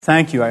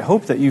Thank you. I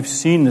hope that you've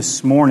seen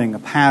this morning a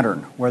pattern,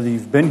 whether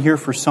you've been here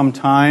for some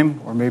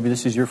time or maybe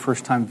this is your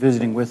first time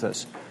visiting with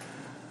us.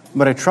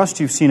 But I trust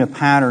you've seen a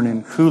pattern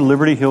in who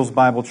Liberty Hills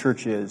Bible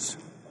Church is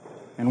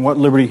and what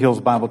Liberty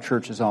Hills Bible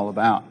Church is all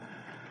about.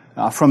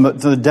 From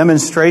the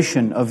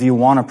demonstration of the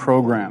Awana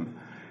program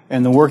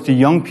and the work the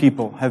young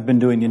people have been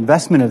doing, the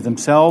investment of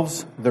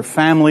themselves, their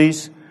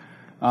families,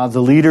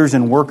 the leaders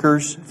and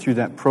workers through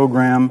that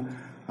program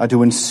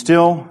to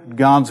instill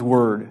God's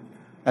Word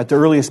at the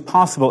earliest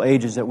possible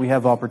ages that we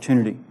have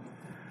opportunity.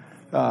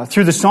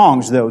 Through the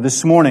songs, though,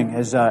 this morning,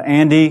 as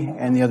Andy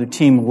and the other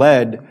team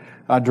led,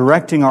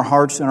 directing our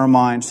hearts and our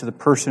minds to the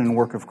person and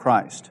work of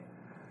Christ.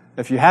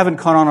 If you haven't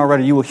caught on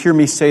already, you will hear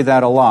me say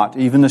that a lot,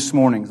 even this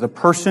morning. The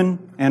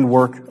person and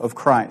work of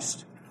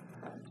Christ.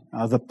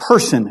 The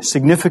person,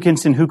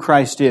 significance in who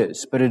Christ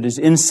is, but it is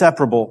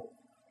inseparable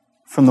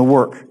from the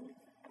work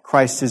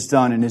Christ has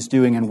done and is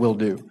doing and will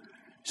do.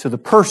 So the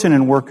person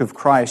and work of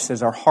Christ,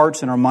 as our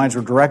hearts and our minds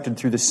were directed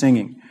through the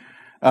singing,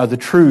 the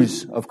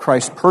truths of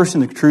Christ's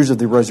person, the truths of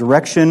the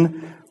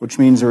resurrection, which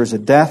means there is a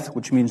death,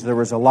 which means there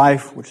was a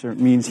life, which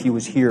means He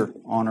was here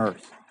on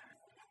earth.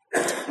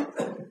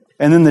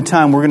 And then the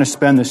time we're going to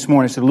spend this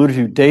morning, as I alluded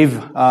to, Dave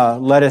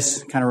let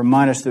us kind of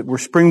remind us that we're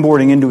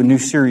springboarding into a new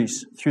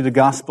series through the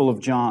Gospel of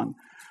John.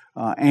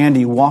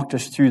 Andy walked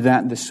us through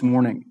that this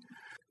morning.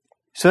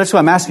 So that's why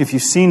I'm asking if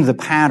you've seen the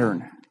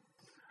pattern.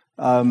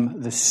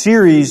 The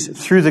series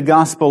through the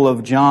Gospel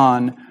of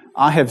John,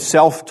 I have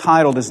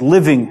self-titled as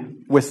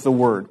Living with the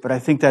Word, but I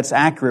think that's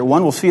accurate.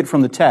 One, we'll see it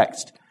from the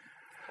text.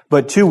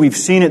 But two, we've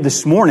seen it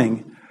this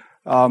morning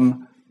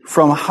from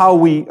how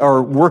we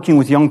are working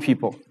with young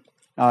people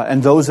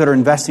and those that are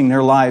investing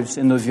their lives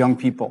in those young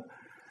people.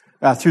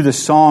 Through the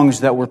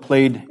songs that were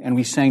played and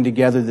we sang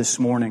together this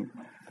morning,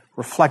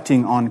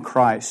 reflecting on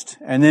Christ.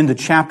 And then to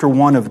chapter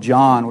 1 of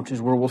John, which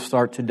is where we'll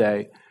start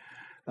today,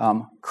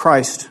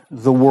 Christ,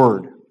 the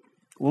Word.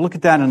 We'll look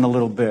at that in a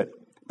little bit.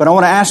 But I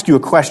want to ask you a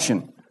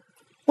question.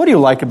 What do you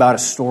like about a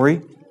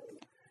story?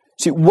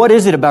 See, what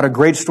is it about a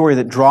great story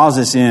that draws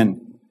us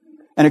in?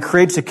 And it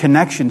creates a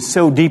connection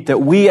so deep that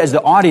we as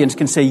the audience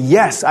can say,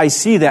 yes, I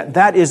see that.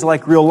 That is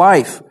like real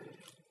life.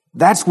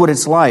 That's what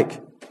it's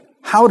like.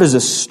 How does a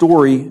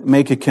story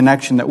make a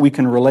connection that we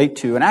can relate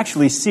to and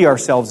actually see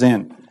ourselves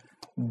in?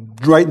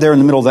 Right there in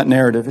the middle of that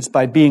narrative. It's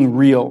by being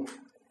real.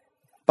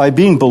 By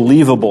being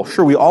believable.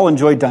 Sure, we all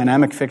enjoy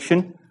dynamic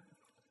fiction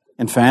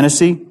and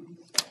fantasy.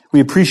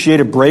 We appreciate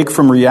a break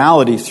from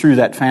reality through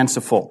that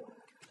fanciful.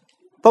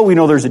 But we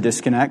know there's a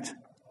disconnect.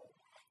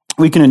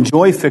 We can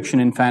enjoy fiction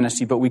and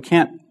fantasy, but we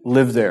can't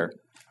live there.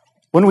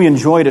 When we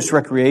enjoy it, it's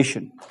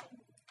recreation.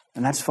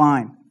 And that's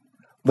fine.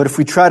 But if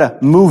we try to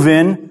move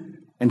in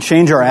and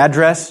change our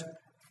address,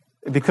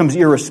 it becomes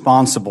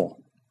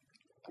irresponsible.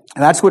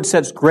 And that's what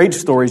sets great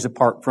stories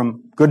apart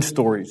from good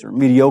stories or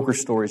mediocre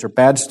stories or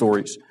bad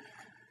stories.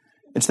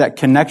 It's that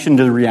connection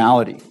to the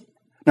reality.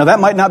 Now,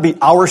 that might not be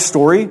our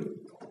story,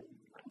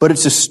 but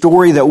it's a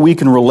story that we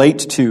can relate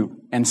to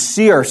and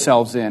see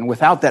ourselves in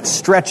without that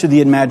stretch of the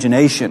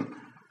imagination.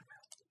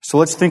 So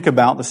let's think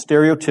about the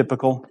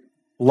stereotypical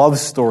love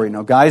story.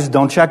 Now, guys,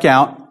 don't check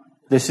out.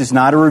 This is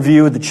not a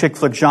review of the chick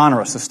flick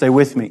genre, so stay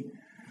with me.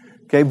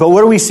 Okay, but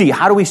what do we see?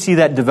 How do we see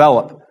that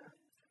develop?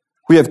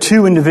 We have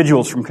two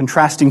individuals from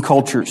contrasting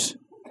cultures.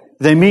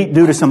 They meet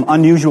due to some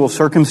unusual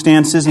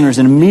circumstances, and there's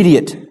an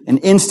immediate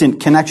and instant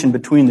connection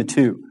between the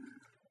two.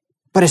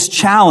 But it's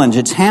challenged,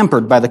 it's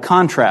hampered by the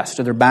contrast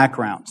of their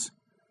backgrounds.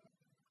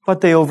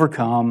 But they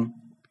overcome,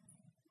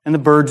 and the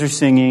birds are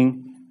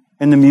singing,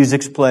 and the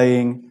music's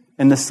playing,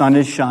 and the sun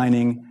is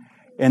shining,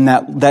 and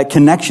that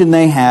connection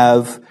they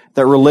have,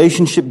 that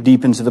relationship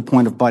deepens to the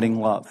point of budding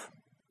love.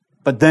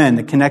 But then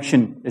the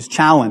connection is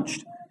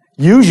challenged,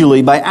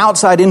 usually by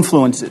outside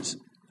influences,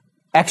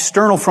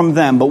 external from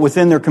them, but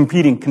within their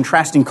competing,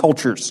 contrasting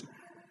cultures.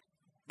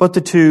 But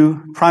the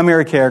two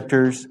primary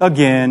characters,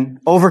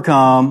 again,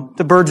 overcome,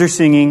 the birds are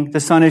singing,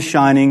 the sun is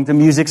shining, the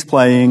music's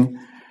playing,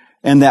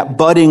 and that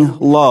budding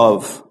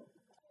love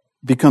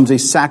becomes a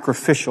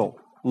sacrificial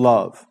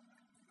love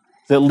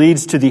that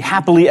leads to the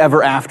happily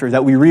ever after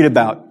that we read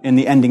about in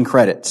the ending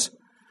credits.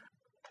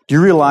 Do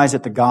you realize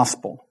that the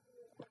gospel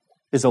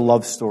is a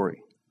love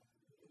story?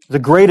 The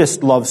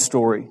greatest love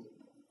story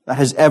that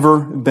has ever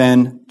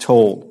been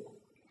told.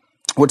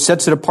 What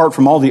sets it apart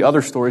from all the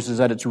other stories is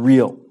that it's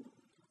real.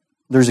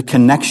 There's a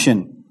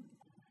connection.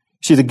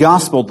 See, the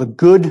gospel, the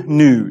good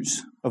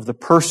news of the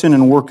person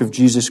and work of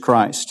Jesus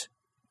Christ,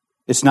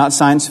 it's not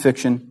science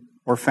fiction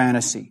or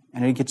fantasy.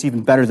 And it gets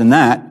even better than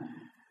that.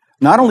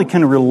 Not only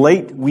can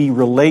we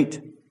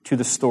relate to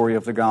the story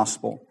of the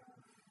gospel,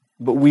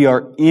 but we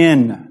are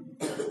in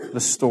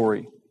the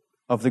story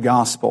of the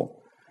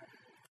gospel.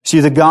 See,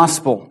 the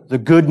gospel, the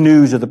good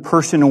news of the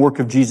person and work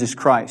of Jesus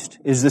Christ,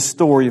 is the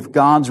story of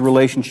God's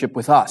relationship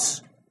with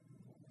us.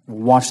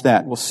 We'll watch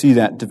that. We'll see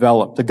that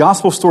develop. The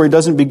gospel story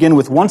doesn't begin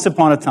with once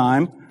upon a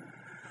time,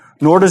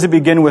 nor does it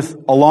begin with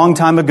a long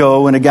time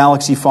ago in a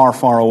galaxy far,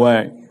 far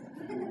away.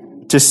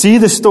 To see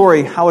the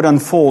story, how it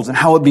unfolds and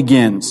how it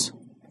begins,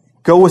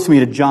 go with me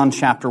to John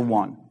chapter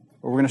 1.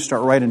 We're going to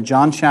start right in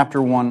John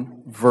chapter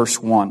 1, verse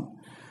 1.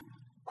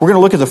 We're going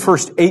to look at the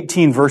first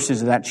 18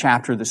 verses of that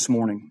chapter this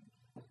morning.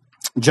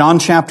 John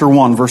chapter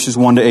 1, verses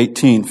 1 to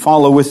 18.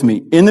 Follow with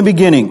me. In the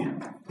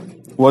beginning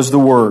was the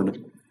Word,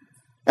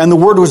 and the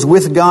Word was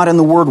with God, and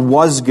the Word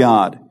was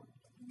God.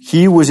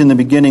 He was in the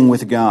beginning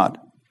with God.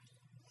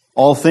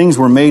 All things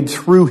were made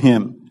through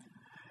Him,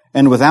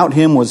 and without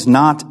Him was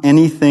not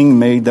anything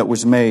made that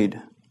was made.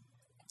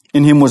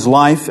 In Him was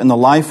life, and the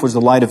life was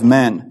the light of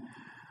men.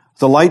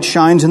 The light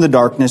shines in the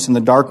darkness, and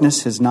the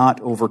darkness has not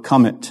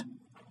overcome it.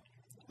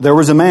 There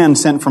was a man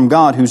sent from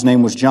God whose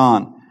name was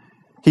John.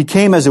 He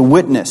came as a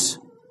witness,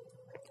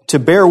 to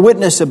bear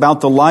witness about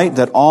the light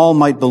that all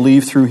might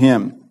believe through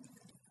him.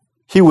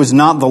 He was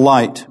not the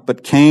light,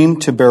 but came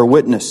to bear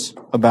witness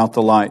about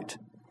the light.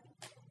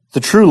 The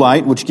true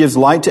light, which gives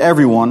light to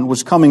everyone,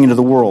 was coming into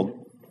the world.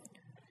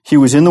 He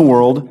was in the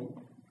world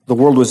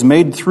was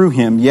made through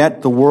him,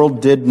 yet the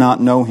world did not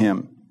know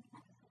him.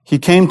 He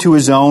came to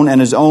his own,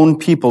 and his own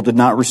people did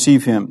not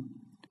receive him.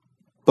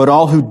 But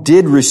all who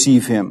did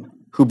receive him,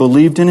 who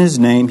believed in his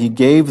name, he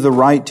gave the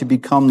right to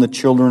become the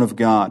children of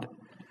God,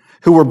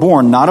 who were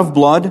born not of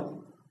blood,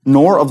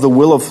 nor of the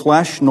will of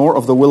flesh, nor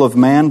of the will of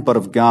man, but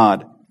of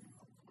God.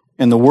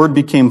 And the Word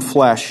became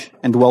flesh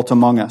and dwelt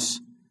among us.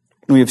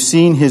 And we have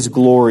seen his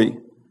glory,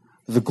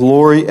 the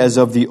glory as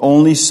of the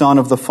only Son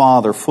of the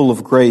Father, full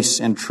of grace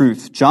and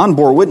truth. John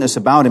bore witness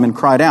about him and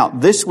cried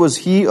out, "This was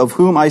he of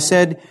whom I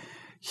said,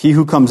 he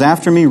who comes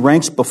after me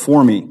ranks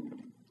before me,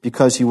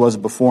 because he was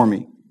before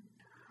me.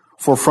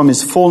 For from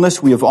his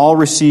fullness we have all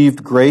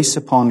received grace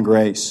upon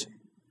grace.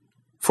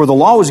 For the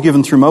law was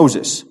given through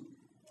Moses.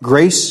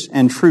 Grace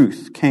and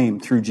truth came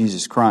through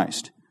Jesus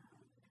Christ.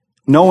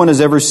 No one has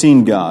ever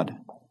seen God,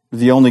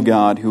 the only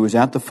God who is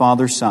at the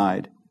Father's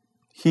side.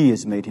 He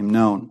has made him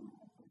known."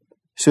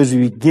 So as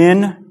we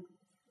begin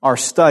our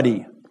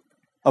study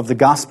of the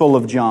Gospel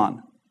of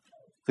John,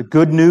 the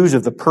good news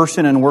of the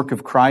person and work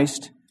of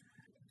Christ,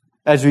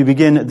 as we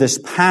begin this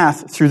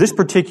path through this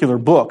particular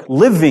book,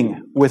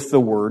 living with the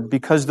Word,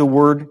 because the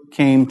Word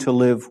came to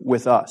live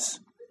with us.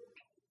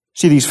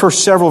 See, these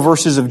first several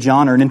verses of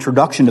John are an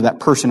introduction to that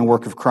person and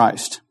work of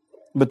Christ.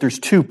 But there's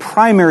two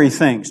primary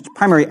things,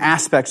 primary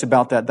aspects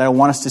about that I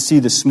want us to see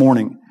this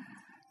morning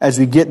as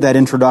we get that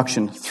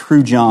introduction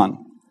through John.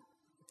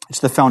 It's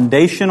the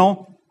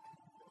foundational,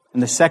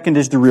 and the second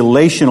is the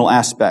relational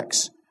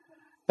aspects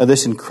of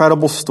this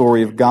incredible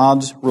story of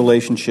God's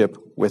relationship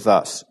with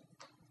us.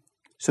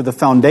 So the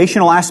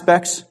foundational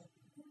aspects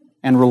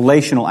and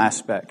relational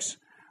aspects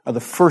are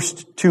the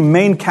first two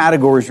main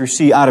categories we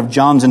see out of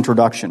John's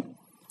introduction.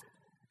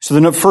 So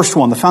the first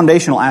one, the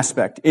foundational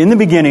aspect. In the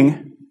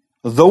beginning,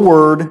 the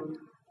Word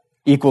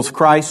equals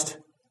Christ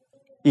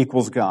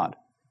equals God.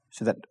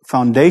 So that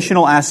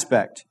foundational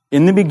aspect.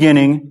 In the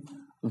beginning,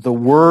 the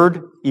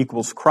Word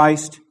equals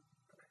Christ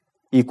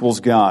equals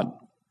God.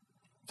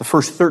 The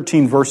first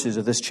 13 verses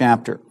of this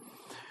chapter.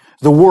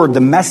 The Word, the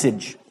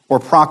message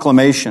or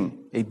proclamation,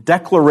 a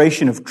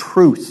declaration of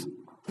truth.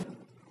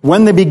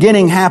 When the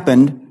beginning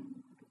happened,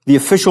 the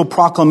official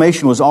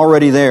proclamation was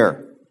already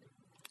there.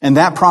 And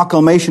that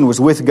proclamation was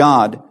with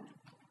God,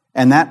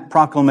 and that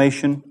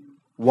proclamation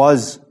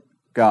was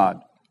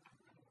God.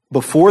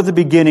 Before the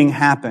beginning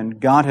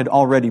happened, God had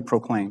already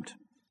proclaimed.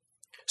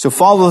 So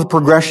follow the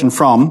progression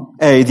from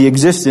A, the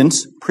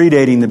existence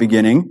predating the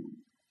beginning,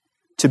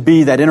 to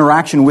B, that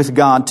interaction with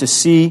God, to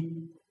C,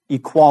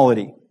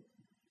 equality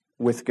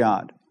with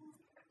God.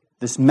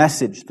 This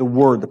message, the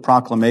Word, the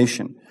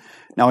proclamation.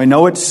 Now I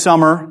know it's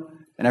summer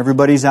and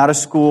everybody's out of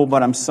school,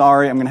 but I'm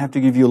sorry, I'm going to have to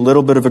give you a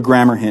little bit of a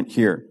grammar hint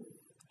here.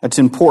 That's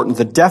important.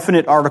 The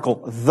definite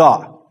article,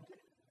 the,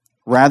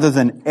 rather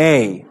than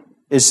a,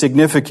 is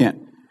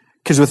significant.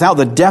 Because without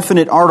the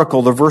definite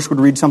article, the verse would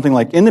read something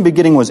like, in the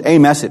beginning was a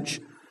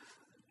message.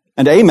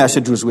 And a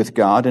message was with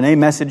God, and a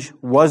message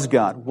was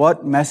God.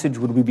 What message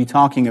would we be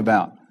talking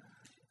about?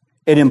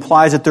 It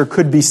implies that there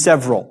could be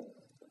several.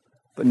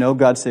 But no,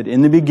 God said,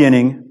 in the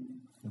beginning,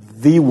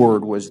 the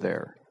Word was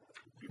there.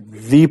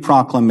 The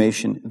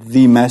proclamation,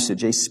 the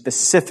message, a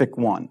specific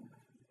one,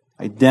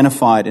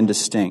 identified and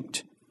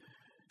distinct.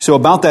 So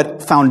about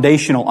that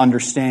foundational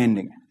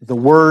understanding, the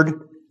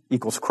Word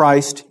equals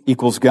Christ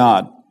equals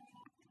God.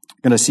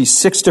 You're going to see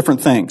 6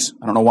 different things.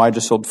 I don't know why I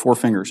just sold 4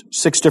 fingers.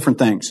 6 different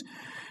things.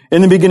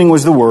 In the beginning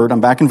was the Word.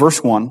 I'm back in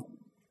verse 1.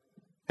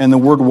 And the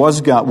Word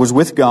was God, was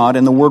with God,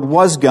 and the Word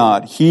was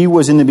God. He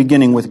was in the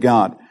beginning with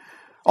God.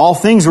 All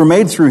things were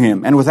made through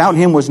him, and without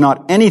him was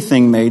not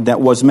anything made that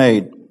was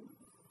made.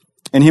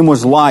 In him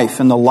was life,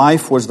 and the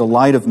life was the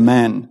light of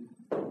men.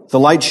 The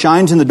light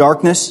shines in the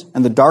darkness,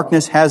 and the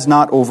darkness has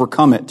not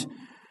overcome it.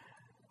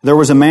 There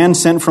was a man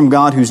sent from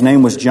God whose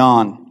name was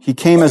John. He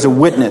came as a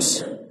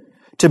witness,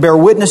 to bear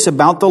witness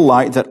about the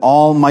light that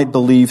all might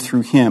believe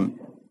through him.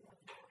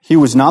 He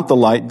was not the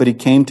light, but he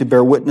came to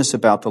bear witness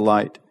about the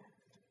light.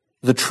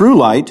 The true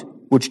light,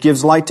 which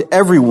gives light to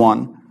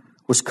everyone,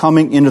 was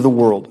coming into the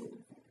world.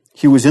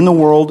 He was in the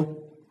world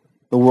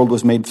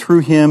was made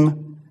through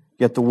him,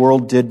 yet the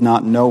world did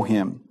not know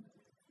him.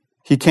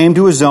 He came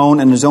to his own,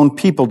 and his own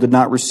people did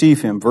not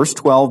receive him. Verse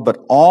 12, but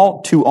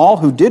to all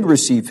who did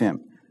receive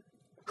him,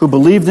 who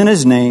believed in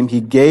his name, he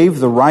gave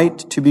the right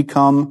to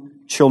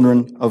become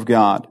children of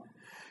God,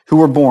 who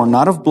were born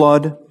not of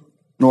blood,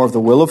 nor of the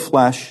will of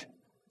flesh,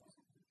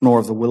 nor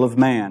of the will of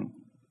man,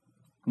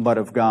 but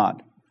of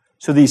God.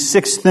 So these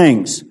 6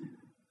 things.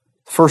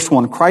 First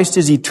one, Christ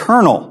is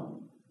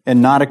eternal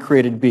and not a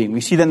created being.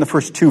 We see that in the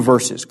first 2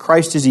 verses.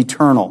 Christ is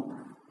eternal.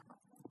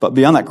 But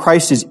beyond that,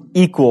 Christ is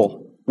equal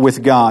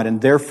with God,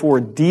 and therefore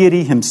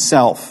deity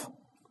himself.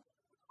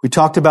 We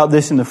talked about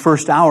this in the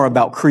first hour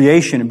about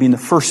creation and being the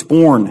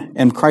firstborn,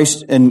 and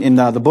Christ in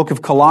the book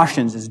of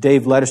Colossians, as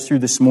Dave led us through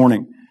this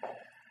morning.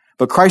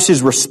 But Christ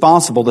is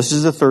responsible. This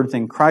is the third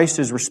thing. Christ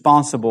is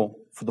responsible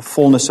for the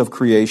fullness of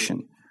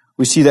creation.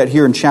 We see that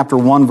here in chapter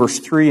 1, verse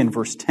 3 and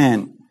verse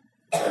 10.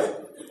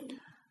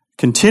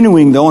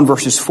 Continuing, though, in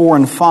verses 4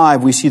 and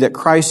 5, we see that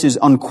Christ is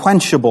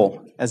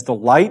unquenchable as the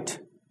light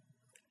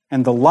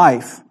and the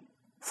life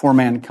for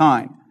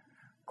mankind.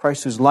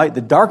 Christ is light.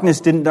 The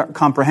darkness didn't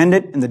comprehend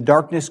it, and the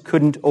darkness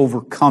couldn't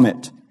overcome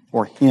it,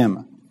 or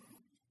him.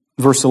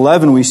 Verse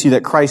 11, we see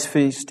that Christ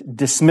faced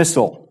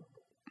dismissal.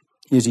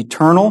 He is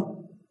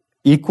eternal,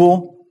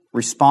 equal,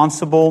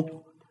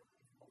 responsible,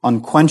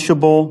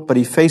 unquenchable, but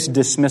he faced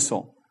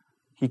dismissal.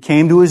 He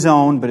came to his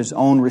own, but his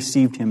own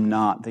received him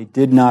not. They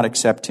did not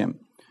accept him.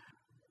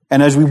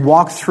 And as we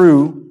walk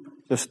through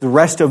the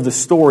rest of the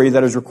story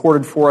that is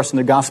recorded for us in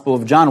the Gospel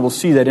of John, we'll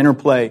see that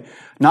interplay,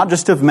 not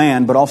just of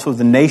man, but also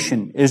the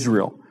nation,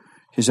 Israel,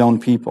 his own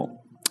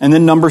people. And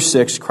then number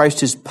 6,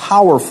 Christ is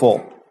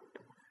powerful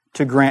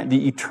to grant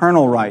the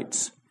eternal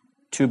rights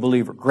to a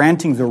believer,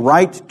 granting the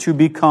right to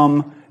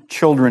become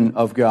children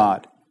of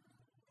God.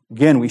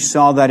 Again, we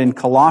saw that in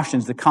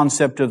Colossians, the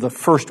concept of the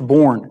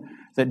firstborn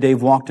that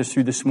Dave walked us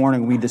through this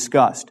morning, we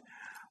discussed.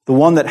 The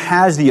one that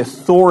has the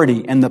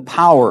authority and the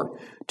power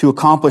to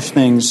accomplish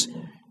things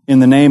in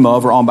the name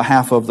of or on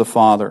behalf of the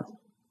Father.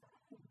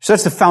 So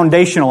that's the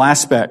foundational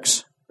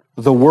aspects.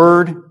 The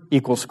Word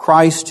equals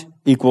Christ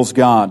equals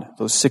God.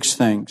 Those 6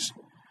 things.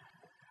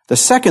 The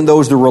second,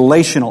 though, is the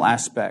relational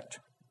aspect.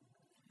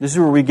 This is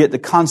where we get the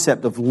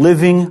concept of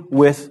living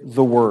with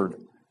the Word.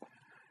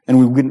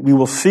 And we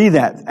will see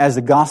that as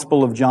the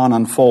Gospel of John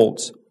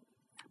unfolds.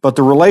 But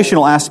the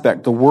relational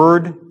aspect, the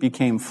Word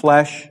became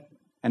flesh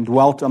and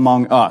dwelt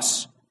among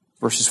us.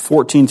 Verses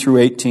 14 through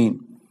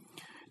 18.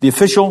 The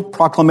official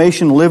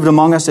proclamation lived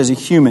among us as a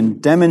human,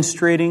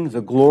 demonstrating the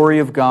glory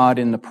of God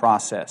in the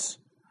process.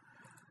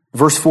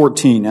 Verse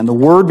 14, and the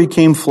Word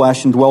became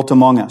flesh and dwelt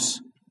among us.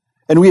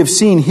 And we have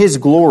seen His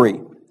glory,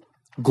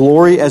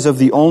 glory as of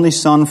the only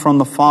Son from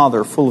the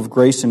Father, full of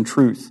grace and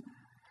truth.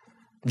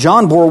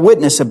 John bore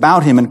witness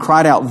about Him and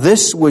cried out,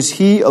 this was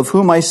He of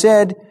whom I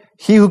said,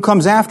 he who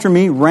comes after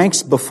me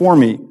ranks before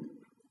me,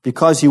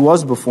 because He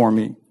was before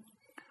me.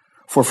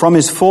 For from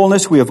His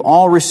fullness we have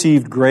all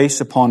received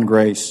grace upon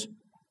grace.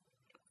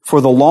 For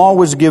the law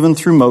was given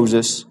through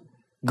Moses,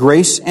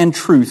 grace and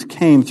truth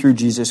came through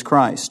Jesus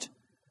Christ.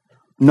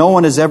 No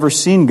one has ever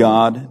seen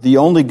God, the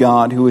only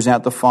God who is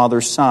at the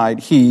Father's side.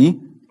 He,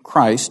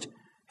 Christ,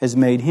 has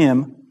made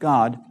Him,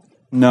 God,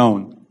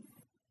 known.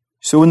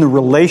 So in the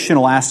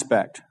relational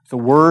aspect, the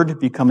Word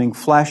becoming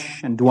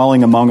flesh and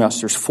dwelling among us,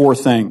 there's 4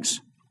 things.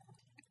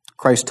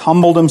 Christ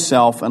humbled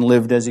Himself and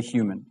lived as a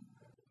human.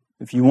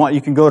 If you want,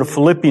 you can go to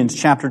Philippians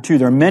chapter 2.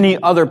 There are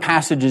many other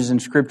passages in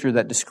Scripture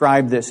that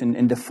describe this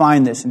and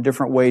define this in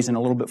different ways and a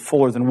little bit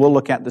fuller than we'll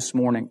look at this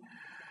morning.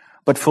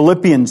 But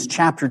Philippians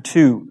chapter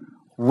 2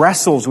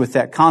 wrestles with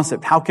that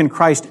concept. How can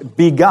Christ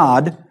be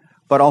God,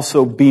 but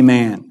also be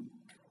man?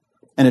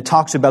 And it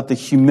talks about the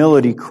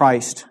humility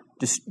Christ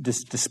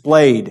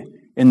displayed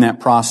in that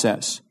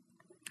process.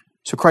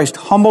 So Christ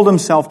humbled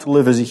Himself to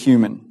live as a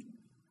human.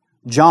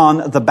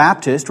 John the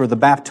Baptist, or the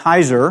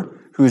baptizer,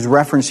 who is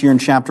referenced here in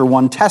chapter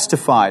 1,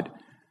 testified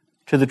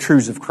to the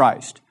truths of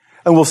Christ.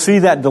 And we'll see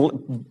that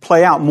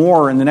play out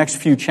more in the next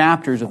few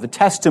chapters of the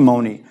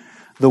testimony,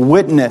 the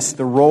witness,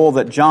 the role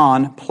that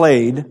John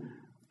played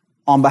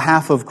on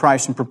behalf of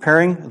Christ in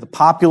preparing the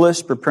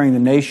populace, preparing the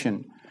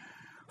nation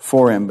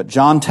for Him. But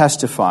John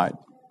testified.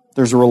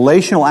 There's a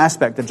relational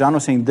aspect that John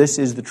was saying, this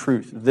is the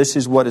truth. This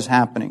is what is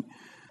happening.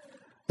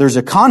 There's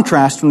a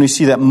contrast when we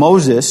see that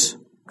Moses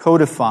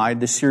codified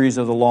the series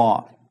of the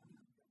law.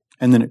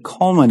 And then it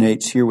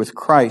culminates here with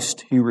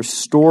Christ. He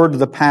restored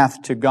the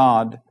path to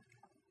God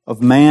of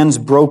man's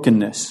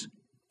brokenness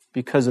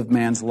because of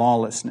man's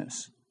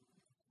lawlessness.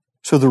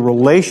 So the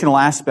relational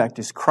aspect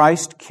is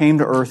Christ came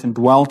to earth and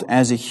dwelt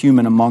as a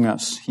human among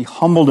us. He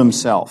humbled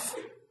Himself.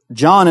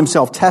 John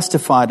himself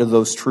testified of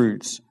those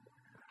truths.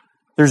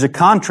 There's a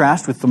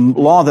contrast with the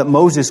law that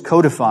Moses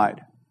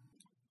codified,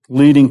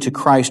 leading to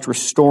Christ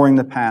restoring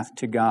the path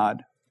to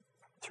God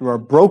through our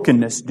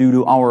brokenness due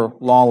to our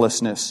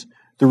lawlessness.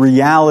 The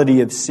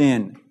reality of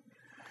sin.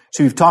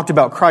 So we've talked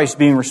about Christ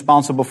being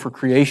responsible for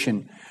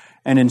creation.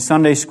 And in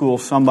Sunday school,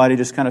 somebody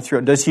just kind of threw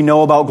it. Does He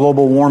know about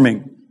global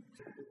warming?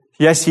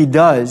 Yes, He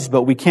does,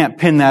 but we can't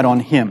pin that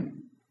on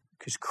Him.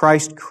 Because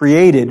Christ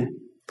created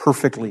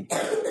perfectly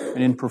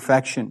and in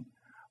perfection.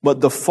 But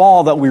the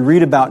fall that we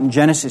read about in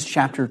Genesis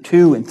chapter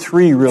 2 and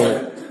 3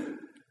 really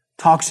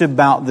talks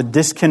about the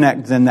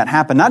disconnect then that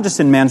happened, not just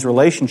in man's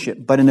relationship,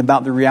 but in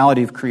about the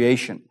reality of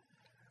creation.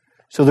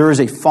 So there is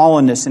a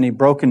fallenness and a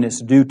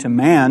brokenness due to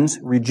man's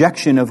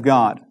rejection of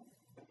God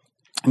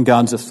and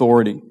God's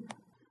authority.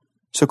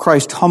 So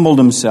Christ humbled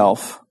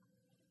himself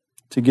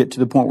to get to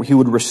the point where he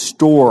would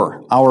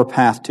restore our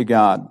path to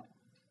God.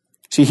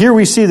 See, here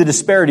we see the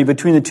disparity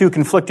between the two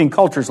conflicting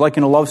cultures, like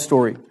in a love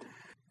story.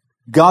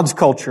 God's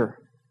culture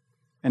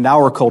and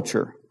our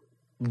culture.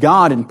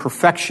 God in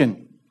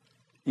perfection,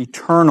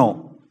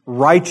 eternal,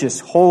 righteous,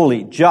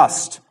 holy,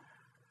 just.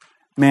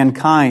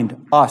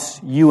 Mankind,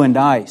 us, you and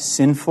I,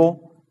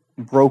 sinful,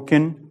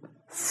 broken,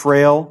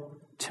 frail,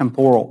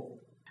 temporal.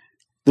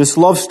 This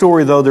love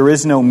story, though, there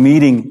is no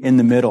meeting in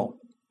the middle.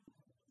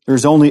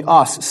 There's only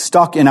us,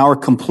 stuck in our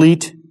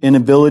complete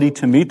inability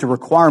to meet the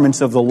requirements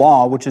of the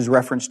law, which is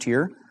referenced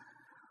here.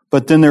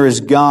 But then there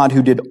is God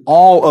who did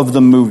all of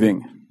the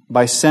moving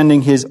by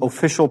sending his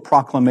official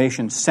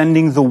proclamation,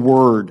 sending the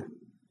word,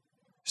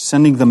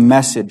 sending the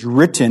message,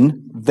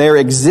 written there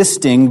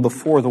existing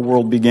before the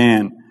world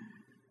began,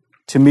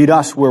 to meet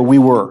us where we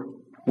were,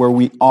 where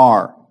we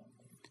are.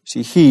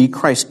 See,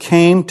 Christ,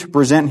 came to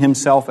present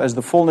himself as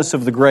the fullness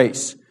of the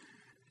grace,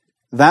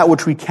 that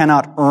which we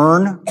cannot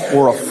earn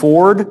or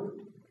afford,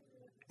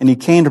 and he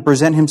came to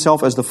present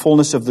himself as the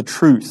fullness of the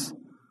truth,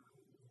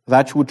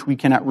 that which we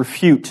cannot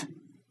refute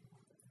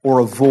or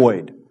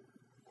avoid.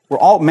 We're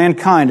all,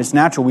 mankind, it's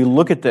natural, we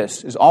look at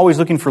this, is always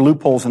looking for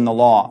loopholes in the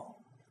law.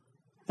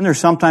 And there's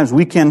sometimes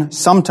we can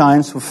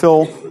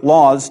fulfill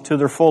laws to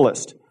their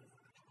fullest.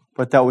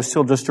 But that was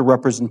still just a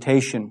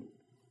representation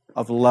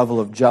of the level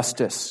of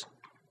justice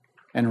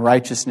and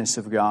righteousness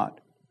of God.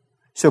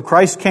 So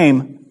Christ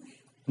came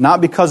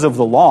not because of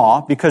the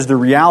law, because the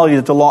reality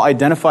that the law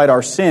identified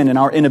our sin and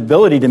our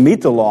inability to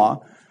meet the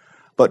law,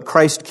 but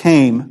Christ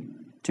came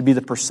to be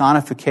the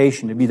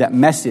personification, to be that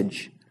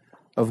message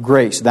of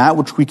grace, that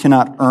which we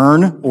cannot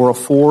earn or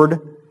afford,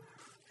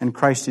 and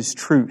Christ is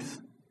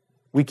truth.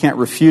 We can't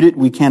refute it,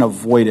 we can't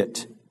avoid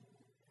it.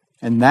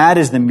 And that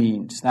is the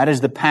means, that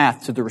is the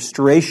path to the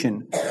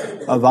restoration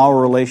of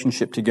our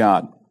relationship to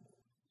God.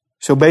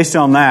 So based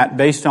on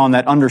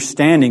that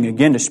understanding,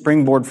 again, to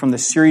springboard from the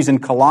series in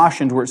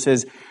Colossians where it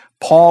says,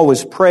 Paul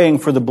was praying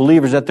for the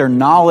believers that their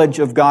knowledge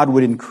of God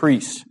would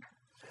increase.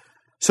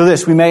 So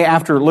we may,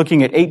 after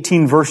looking at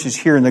 18 verses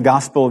here in the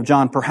Gospel of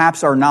John,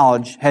 perhaps our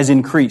knowledge has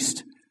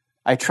increased.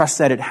 I trust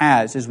that it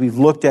has, as we've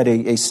looked at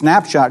a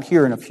snapshot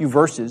here in a few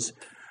verses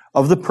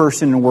of the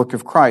person and work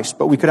of Christ.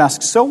 But we could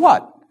ask, so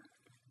what?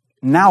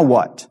 Now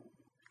what?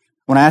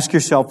 I want to ask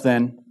yourself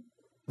then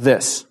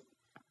this.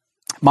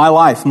 My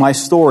life, my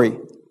story,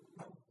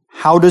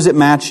 how does it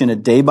match in a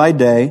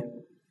day-by-day,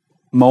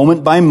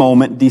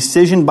 moment-by-moment,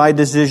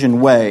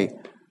 decision-by-decision way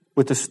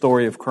with the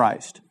story of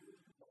Christ?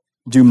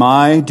 Do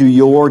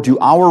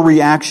our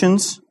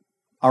reactions,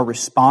 our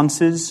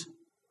responses,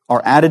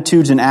 our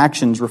attitudes and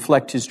actions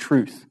reflect his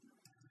truth?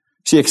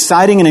 See,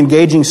 exciting and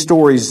engaging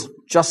stories,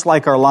 just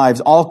like our lives,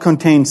 all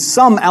contain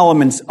some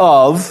elements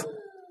of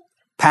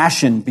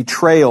passion,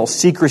 betrayal,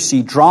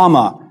 secrecy,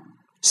 drama,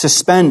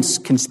 suspense,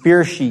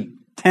 conspiracy,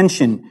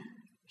 tension,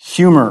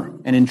 humor,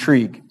 and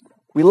intrigue.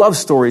 We love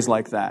stories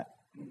like that.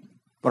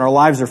 But our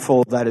lives are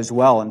full of that as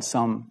well. And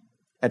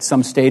at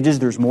some stages,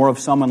 there's more of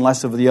some and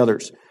less of the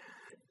others.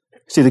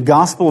 See, the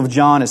Gospel of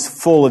John is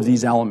full of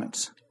these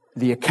elements.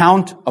 The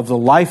account of the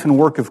life and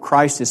work of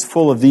Christ is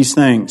full of these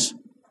things.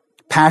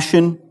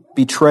 Passion,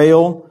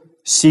 betrayal,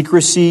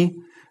 secrecy,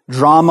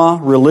 drama,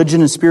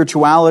 religion and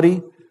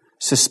spirituality,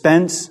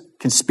 suspense,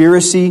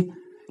 conspiracy,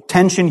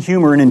 tension,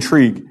 humor, and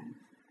intrigue.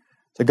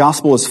 The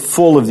gospel is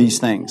full of these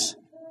things,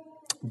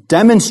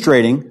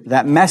 demonstrating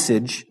that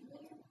message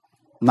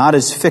not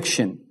as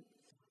fiction,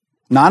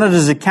 not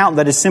as an account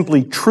that is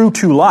simply true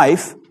to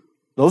life.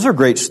 Those are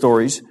great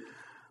stories.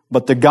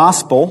 But the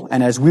gospel,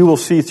 and as we will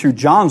see through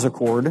John's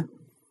accord,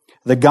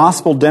 the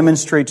gospel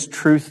demonstrates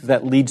truth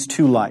that leads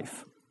to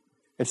life.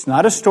 It's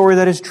not a story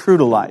that is true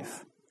to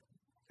life.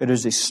 It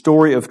is a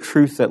story of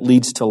truth that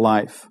leads to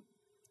life.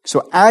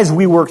 So as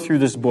we work through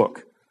this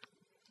book,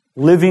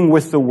 living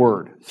with the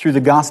Word, through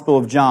the Gospel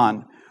of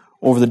John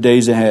over the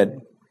days ahead,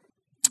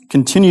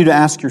 continue to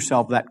ask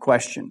yourself that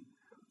question.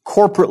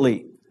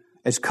 Corporately,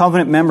 as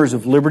covenant members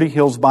of Liberty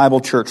Hills Bible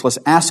Church, let's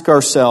ask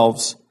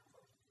ourselves,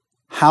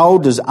 how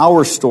does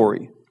our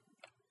story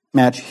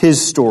match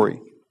His story?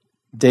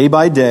 Day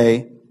by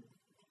day,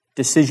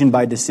 decision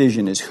by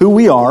decision. Is who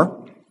we are,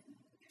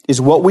 is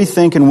what we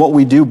think and what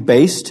we do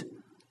based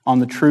on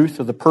the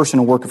truth of the person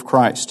and work of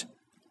Christ?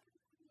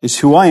 Is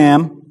who I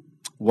am,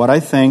 what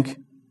I think,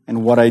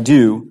 and what I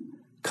do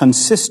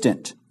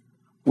consistent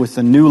with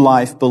the new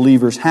life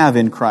believers have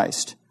in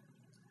Christ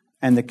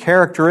and the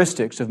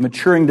characteristics of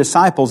maturing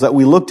disciples that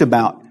we looked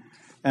about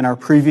in our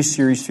previous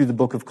series through the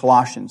book of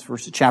Colossians,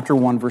 chapter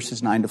 1,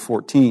 verses 9 to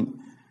 14.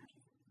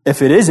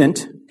 If it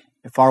isn't,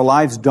 if our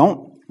lives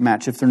don't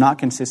match, if they're not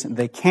consistent,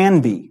 they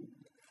can be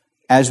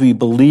as we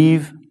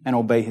believe and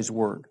obey His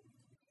Word.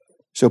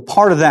 So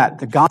part of that,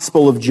 the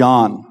Gospel of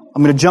John,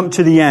 I'm going to jump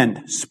to the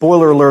end.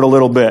 Spoiler alert a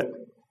little bit.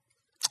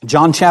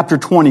 John chapter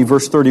 20,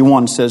 verse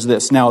 31 says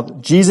this. Now,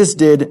 Jesus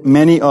did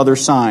many other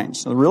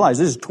signs. Now, realize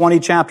this is 20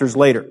 chapters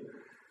later.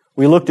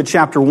 We looked at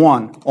chapter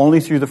 1 only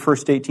through the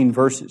first 18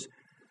 verses.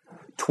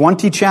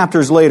 20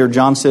 chapters later,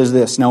 John says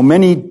this.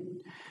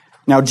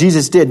 Now,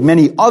 Jesus did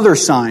many other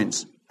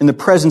signs in the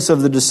presence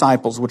of the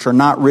disciples, which are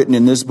not written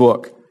in this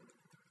book.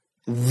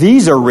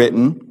 These are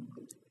written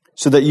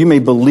so that you may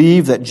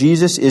believe that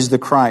Jesus is the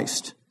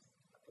Christ,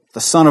 the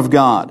Son of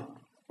God,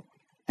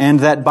 and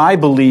that by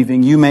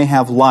believing you may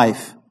have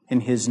life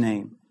in His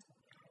name.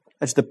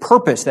 That's the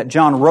purpose that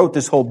John wrote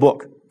this whole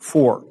book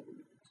for.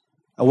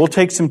 We'll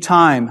take some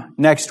time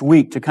next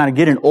week to kind of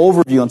get an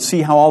overview and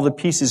see how all the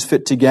pieces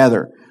fit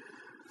together.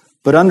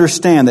 But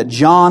understand that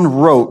John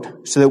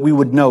wrote so that we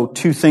would know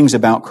two things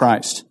about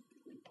Christ.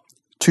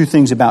 Two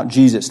things about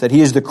Jesus. That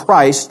He is the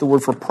Christ, the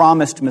word for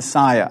promised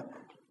Messiah.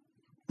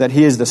 That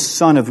He is the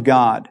Son of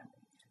God,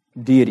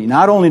 deity.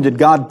 Not only did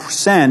God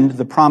send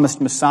the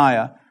promised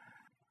Messiah,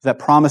 that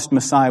promised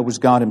Messiah was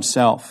God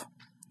Himself.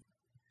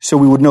 So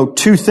we would know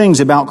two things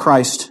about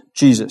Christ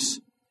Jesus.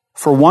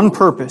 For one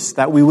purpose,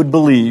 that we would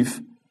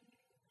believe,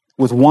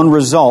 with one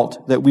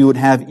result, that we would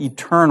have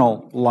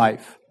eternal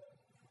life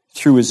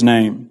through His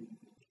name.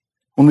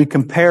 When we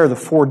compare the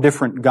four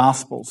different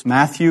Gospels,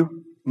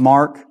 Matthew,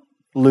 Mark,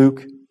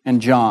 Luke,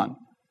 and John,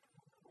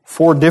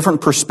 four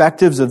different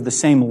perspectives of the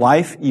same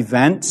life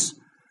events,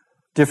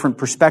 different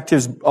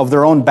perspectives of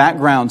their own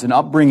backgrounds and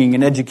upbringing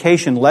and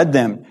education led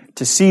them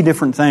to see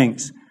different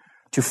things,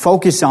 to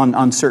focus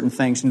on certain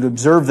things and to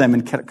observe them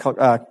and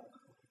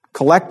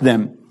collect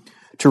them,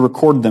 to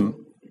record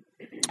them.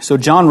 So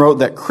John wrote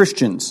that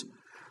Christians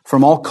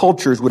from all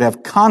cultures would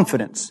have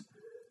confidence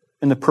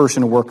in the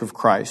person and work of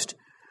Christ,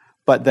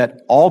 but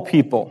that all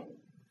people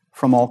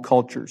from all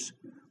cultures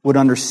would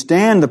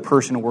understand the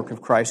person and work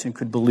of Christ and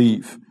could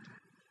believe.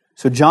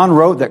 So John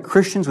wrote that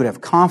Christians would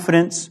have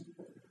confidence,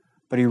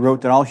 but he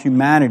wrote that all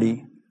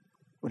humanity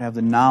would have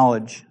the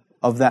knowledge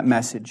of that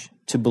message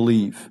to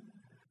believe.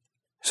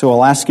 So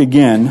I'll ask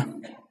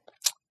again,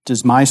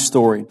 does my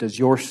story, does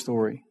your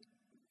story,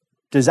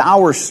 does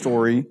our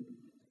story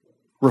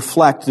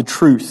reflect the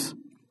truth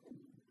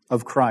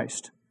of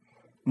Christ?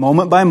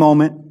 Moment by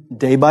moment,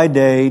 day by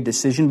day,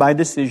 decision by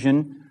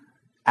decision,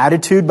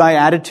 attitude by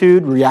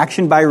attitude,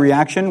 reaction by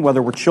reaction,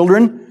 whether we're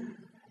children,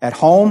 at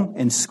home,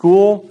 in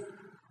school,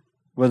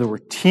 whether we're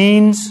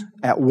teens,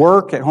 at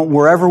work, at home,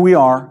 wherever we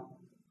are,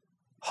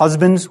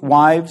 husbands,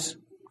 wives,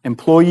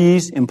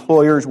 employees,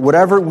 employers,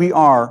 whatever we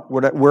are,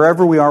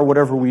 wherever we are,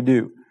 whatever we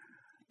do,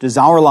 does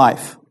our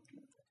life,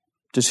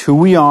 does who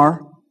we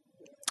are,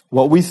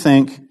 what we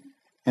think,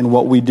 and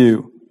what we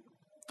do,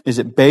 is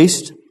it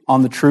based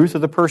on the truth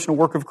of the personal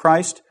work of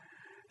Christ?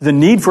 The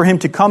need for Him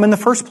to come in the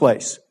first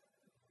place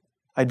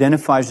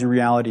identifies the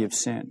reality of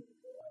sin.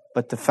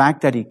 But the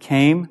fact that He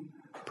came,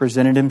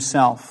 presented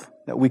Himself,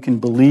 that we can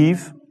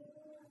believe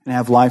and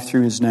have life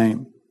through His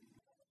name.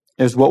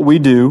 Is what we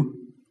do,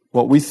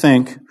 what we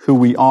think, who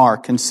we are,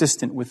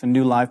 consistent with the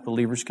new life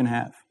believers can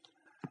have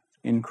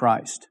in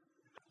Christ.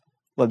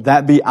 Let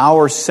that be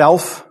our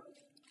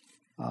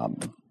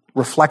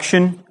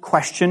self-reflection,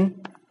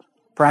 question,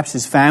 perhaps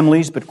as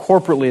families, but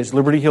corporately as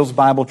Liberty Hills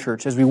Bible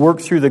Church, as we work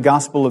through the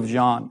Gospel of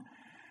John.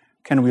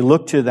 Can we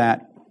look to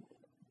that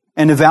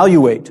and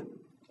evaluate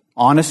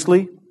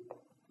honestly,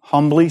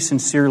 humbly,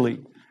 sincerely,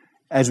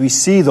 as we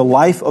see the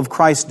life of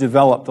Christ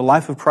develop, the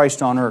life of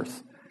Christ on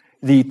earth,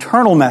 the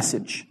eternal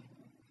message,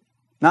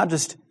 not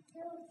just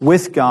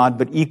with God,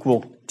 but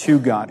equal to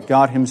God,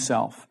 God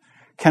Himself.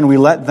 Can we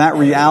let that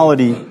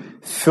reality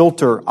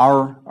filter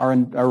our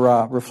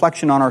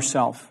reflection on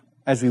ourselves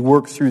as we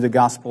work through the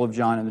Gospel of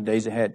John in the days ahead?